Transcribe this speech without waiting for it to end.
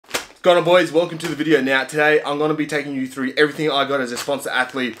Going on, boys, welcome to the video. Now today I'm going to be taking you through everything I got as a sponsor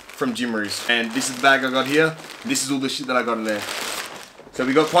athlete from Gymroos. And this is the bag I got here. This is all the shit that I got in there. So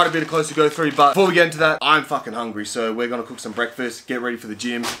we got quite a bit of clothes to go through, but before we get into that, I'm fucking hungry. So we're gonna cook some breakfast, get ready for the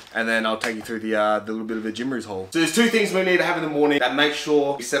gym, and then I'll take you through the little bit of a Gymroos haul. So there's two things we need to have in the morning that make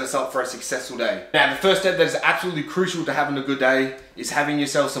sure we set us up for a successful day. Now the first step that is absolutely crucial to having a good day is having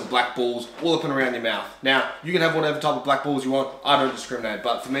yourself some black balls all up and around your mouth. Now, you can have whatever type of black balls you want, I don't discriminate,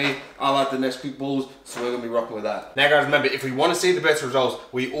 but for me, I like the Nesquik balls, so we're gonna be rocking with that. Now guys, remember, if we wanna see the best results,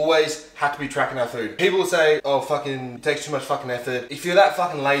 we always have to be tracking our food. People will say, oh fucking, it takes too much fucking effort. If you're that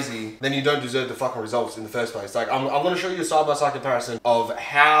fucking lazy, then you don't deserve the fucking results in the first place. Like, I'm gonna show you a side-by-side comparison of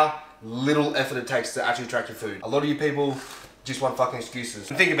how little effort it takes to actually track your food. A lot of you people just want fucking excuses.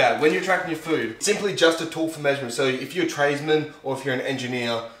 And think about it, when you're tracking your food, it's simply just a tool for measurement. So if you're a tradesman or if you're an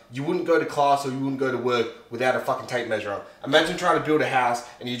engineer, you wouldn't go to class or you wouldn't go to work without a fucking tape measure. Imagine trying to build a house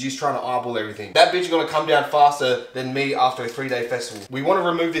and you're just trying to eyeball everything. That bitch is gonna come down faster than me after a 3-day festival. We wanna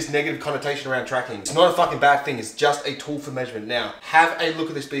remove this negative connotation around tracking. It's not a fucking bad thing, it's just a tool for measurement. Now, have a look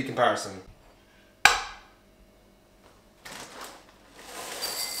at the speed comparison.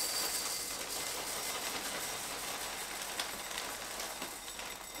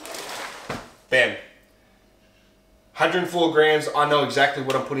 Bam. 104 grams, I know exactly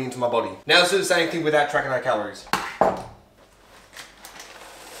what I'm putting into my body. Now let's do the same thing without tracking our calories.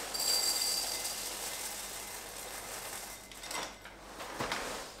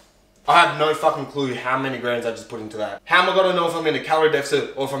 I have no fucking clue how many grams I just put into that. How am I gonna know if I'm in a calorie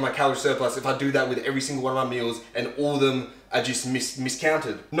deficit or if I'm a calorie surplus if I do that with every single one of my meals and all of them are just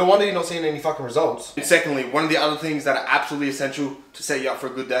miscounted? No wonder you're not seeing any fucking results. And secondly, one of the other things that are absolutely essential to set you up for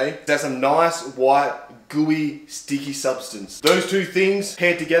a good day is have some nice, white, gooey, sticky substance. Those two things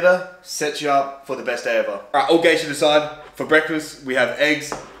paired together sets you up for the best day ever. Alright, all gauge aside, for breakfast we have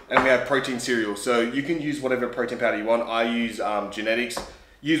eggs and we have protein cereal. So you can use whatever protein powder you want. I use Genetics.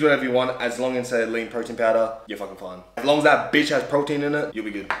 Use whatever you want, as long as it's a lean protein powder, you're fucking fine. As long as that bitch has protein in it, you'll be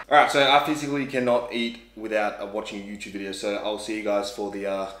good. Alright, so I physically cannot eat without watching a YouTube video, so I'll see you guys for the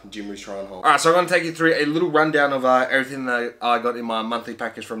Gymroos try and haul. Alright, so I'm going to take you through a little rundown of everything that I got in my monthly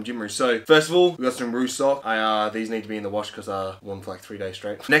package from Gymroos. So, first of all, we got some Roost sock. These need to be in the wash because I wore them for like 3 days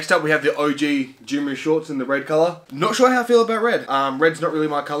straight. Next up, we have the OG Gymroos shorts in the red color. Not sure how I feel about red. Red's not really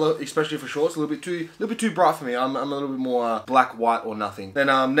my color, especially for shorts. A little bit too bright for me. I'm a little bit more black, white, or nothing.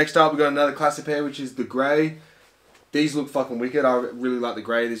 Then next up, we got another classic pair, which is the grey. These look fucking wicked. I really like the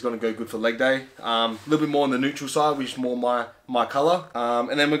grey. These are going to go good for leg day. A little bit more on the neutral side, which is more my colour.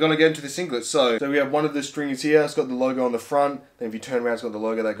 And then we're going to get into the singlets. So we have one of the strings here. It's got the logo on the front. Then if you turn around, it's got the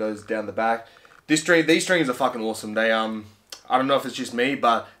logo that goes down the back. These strings are fucking awesome. They I don't know if it's just me,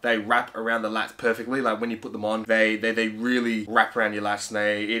 but they wrap around the lats perfectly. Like when you put them on, they really wrap around your lats, and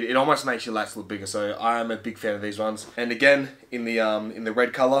it almost makes your lats look bigger. So I am a big fan of these ones. And again, in the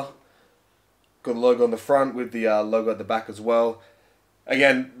red colour. Got the logo on the front with the logo at the back as well.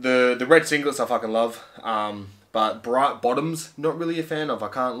 Again, the red singlets I fucking love. But bright bottoms, not really a fan of, I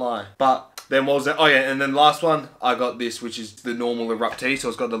can't lie. But then what was that? Oh yeah, and then last one, I got this, which is the normal Erupt tee. So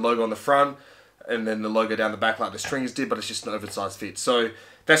it's got the logo on the front and then the logo down the back like the strings did, but it's just an oversized fit. So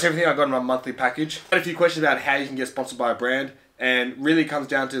that's everything I got in my monthly package. I had a few questions about how you can get sponsored by a brand, and really comes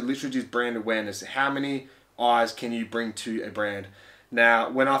down to literally just brand awareness. How many eyes can you bring to a brand? Now,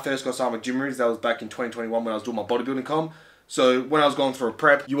 when I first got signed with Gymroos, that was back in 2021 when I was doing my bodybuilding comp. So when I was going through a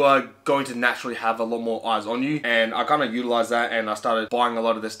prep, you are going to naturally have a lot more eyes on you. And I kind of utilized that, and I started buying a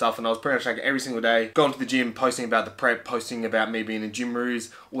lot of this stuff, and I was pretty much like every single day, going to the gym, posting about the prep, posting about me being in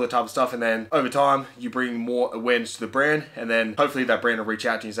Gymroos, all the type of stuff. And then over time, you bring more awareness to the brand, and then hopefully that brand will reach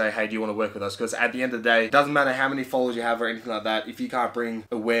out to you and say, hey, do you want to work with us? Because at the end of the day, it doesn't matter how many followers you have or anything like that if you can't bring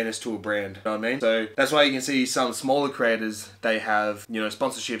awareness to a brand, you know what I mean? So that's why you can see some smaller creators, they have, you know,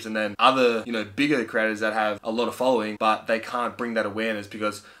 sponsorships, and then other, you know, bigger creators that have a lot of following, but they can't bring that awareness,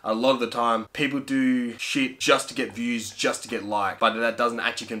 because a lot of the time people do shit just to get views, just to get liked, but that doesn't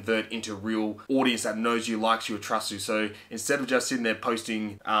actually convert into a real audience that knows you, likes you, or trusts you. So instead of just sitting there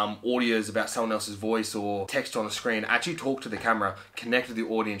posting audios about someone else's voice or text on the screen, actually talk to the camera, connect with the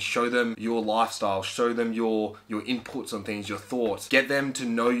audience, show them your lifestyle, show them your inputs on things, your thoughts, get them to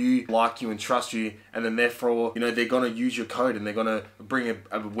know you, like you, and trust you, and then therefore, you know, they're gonna use your code and they're gonna bring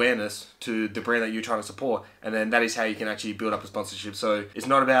awareness to the brand that you're trying to support, and then that is how you can actually you build up a sponsorship. So it's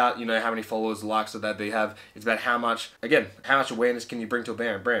not about, you know, how many followers, likes that they have. It's about how much awareness can you bring to a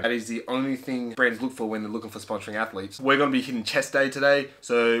brand. That is the only thing brands look for when they're looking for sponsoring athletes. We're going to be hitting chest day today.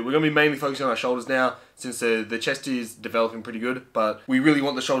 So we're going to be mainly focusing on our shoulders now, since the chest is developing pretty good, but we really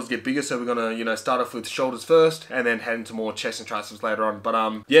want the shoulders to get bigger. So we're going to, you know, start off with shoulders first and then head into more chest and triceps later on.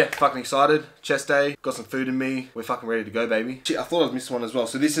 But yeah, fucking excited. Chest day, got some food in me. We're fucking ready to go, baby. Shit, I thought I was missing one as well.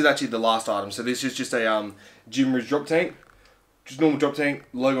 So this is actually the last item. So this is just a Gym Ridge drop tank. Just normal drop tank,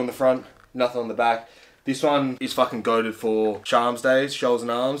 logo on the front, nothing on the back. This one is fucking goated for Charms days, shoulders and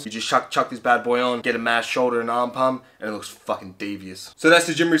arms. You just chuck this bad boy on, get a mass shoulder and arm pump, and it looks fucking devious. So that's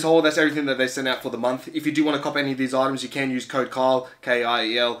the Gym Ridge haul. That's everything that they sent out for the month. If you do want to cop any of these items, you can use code Kyle,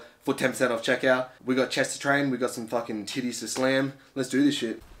 K-I-E-L, for 10% off checkout. We got chest to train, we got some fucking titties to slam. Let's do this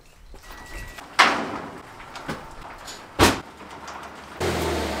shit.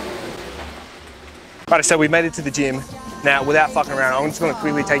 Right, so we made it to the gym. Now, without fucking around, I'm just going to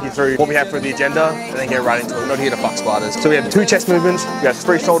quickly take you through what we have for the agenda and then get right into it. We're not here to fuck spiders. So we have 2 chest movements, we have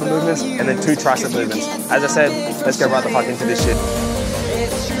 3 shoulder movements, and then 2 tricep movements. As I said, let's get right the fuck into this shit.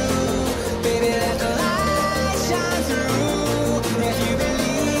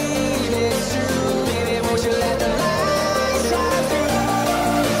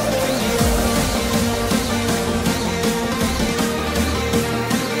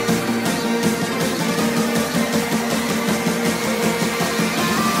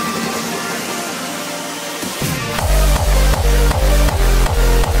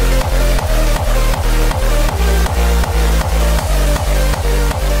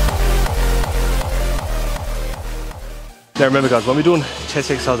 Now remember guys, when we're doing chest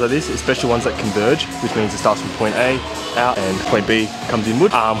exercises like this, especially ones that converge, which means it starts from point A out and point B comes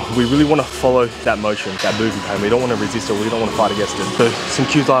inward, we really want to follow that motion, that movement pattern. We don't want to resist it, we don't want to fight against it. So some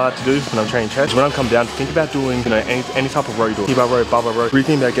cues I like to do when I'm training chest, when I come down, think about doing, you know, any type of row you do. T-bar row, barbell row, really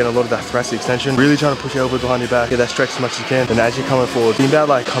think about getting a lot of that thoracic extension, really trying to push your elbow behind your back, get that stretch as much as you can. And as you're coming forward, think about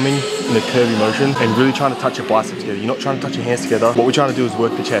like coming in a curvy motion and really trying to touch your biceps together. You're not trying to touch your hands together. What we're trying to do is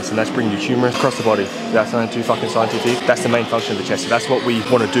work the chest, and that's bringing your humerus across the body. That's nothing too fucking scientific. That's the main function of the chest. So that's what we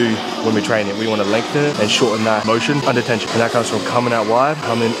want to do when we're training. We want to lengthen it and shorten that motion under tension. And that comes from coming out wide,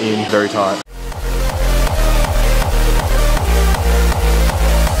 coming in very tight.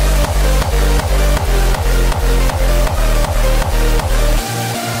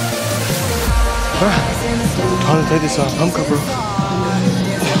 Time to take this pump cup, bro.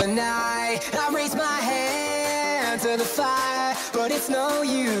 But it's no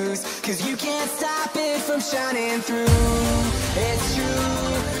use, cause you can't stop it from shining through. It's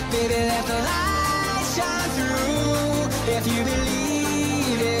true, baby, let the light shine through. If you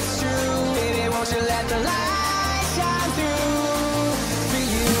believe it's true, baby, won't you let the light shine through for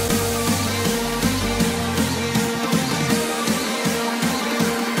you.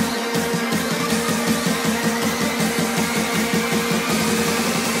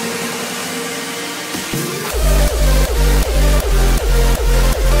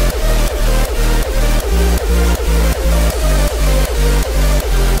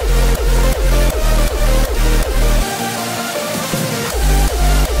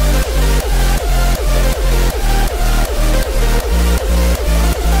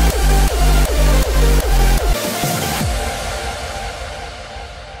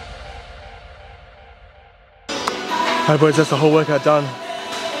 Alright boys, that's the whole workout done.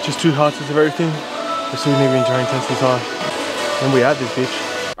 Just 2 hard sets of everything. We're still never enjoying intensity high. And we had this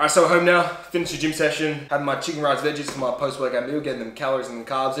bitch. Alright, so home now, finished the gym session, having my chicken rice veggies for my post-workout meal, getting them calories and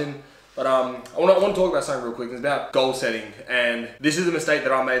the carbs in. But I want to talk about something real quick. It's about goal setting, and this is a mistake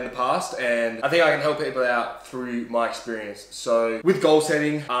that I made in the past, and I think I can help people out through my experience. So with goal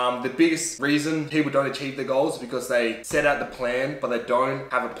setting, the biggest reason people don't achieve their goals is because they set out the plan, but they don't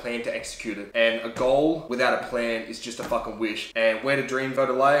have a plan to execute it. And a goal without a plan is just a fucking wish. And where the dream go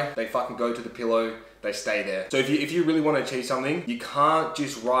to lay, they fucking go to the pillow. They stay there. So if you really want to achieve something, you can't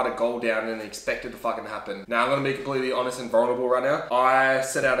just write a goal down and expect it to fucking happen. Now, I'm going to be completely honest and vulnerable right now. I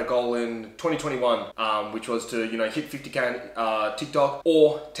set out a goal in 2021, which was to, you know, hit 50K on TikTok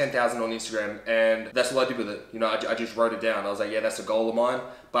or 10,000 on Instagram. And that's what I did with it. You know, I just wrote it down. I was like, yeah, that's a goal of mine.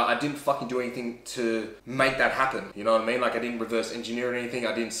 But I didn't fucking do anything to make that happen. You know what I mean? Like, I didn't reverse engineer anything.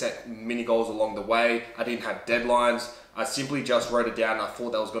 I didn't set mini goals along the way. I didn't have deadlines. I simply just wrote it down and I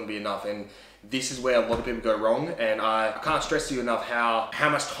thought that was going to be enough. And this is where a lot of people go wrong, and I can't stress to you enough how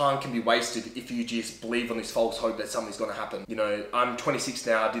much time can be wasted if you just believe on this false hope that something's gonna happen. You know, I'm 26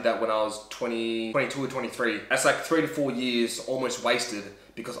 now, I did that when I was 22 or 23. That's like 3 to 4 years almost wasted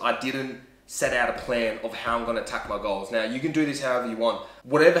because I didn't set out a plan of how I'm gonna attack my goals. Now, you can do this however you want.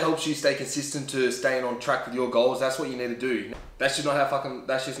 Whatever helps you stay consistent to staying on track with your goals, that's what you need to do. That's just not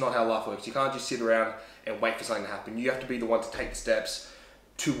how life works. You can't just sit around and wait for something to happen. You have to be the one to take the steps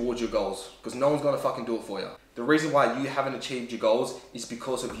towards your goals, because no one's gonna fucking do it for you. The reason why you haven't achieved your goals is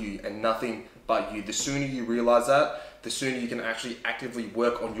because of you and nothing but you. The sooner you realize that, the sooner you can actually actively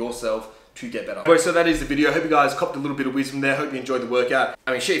work on yourself to get better. Anyway, so that is the video. I hope you guys copped a little bit of wisdom there. Hope you enjoyed the workout.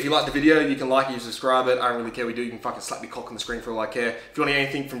 I mean, shit, if you like the video, you can like it, you subscribe it. I don't really care what you do. You can fucking slap your cock on the screen for all I care. If you want to get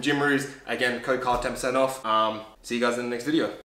anything from Gym Roos, again, code Kyle 10% off. See you guys in the next video.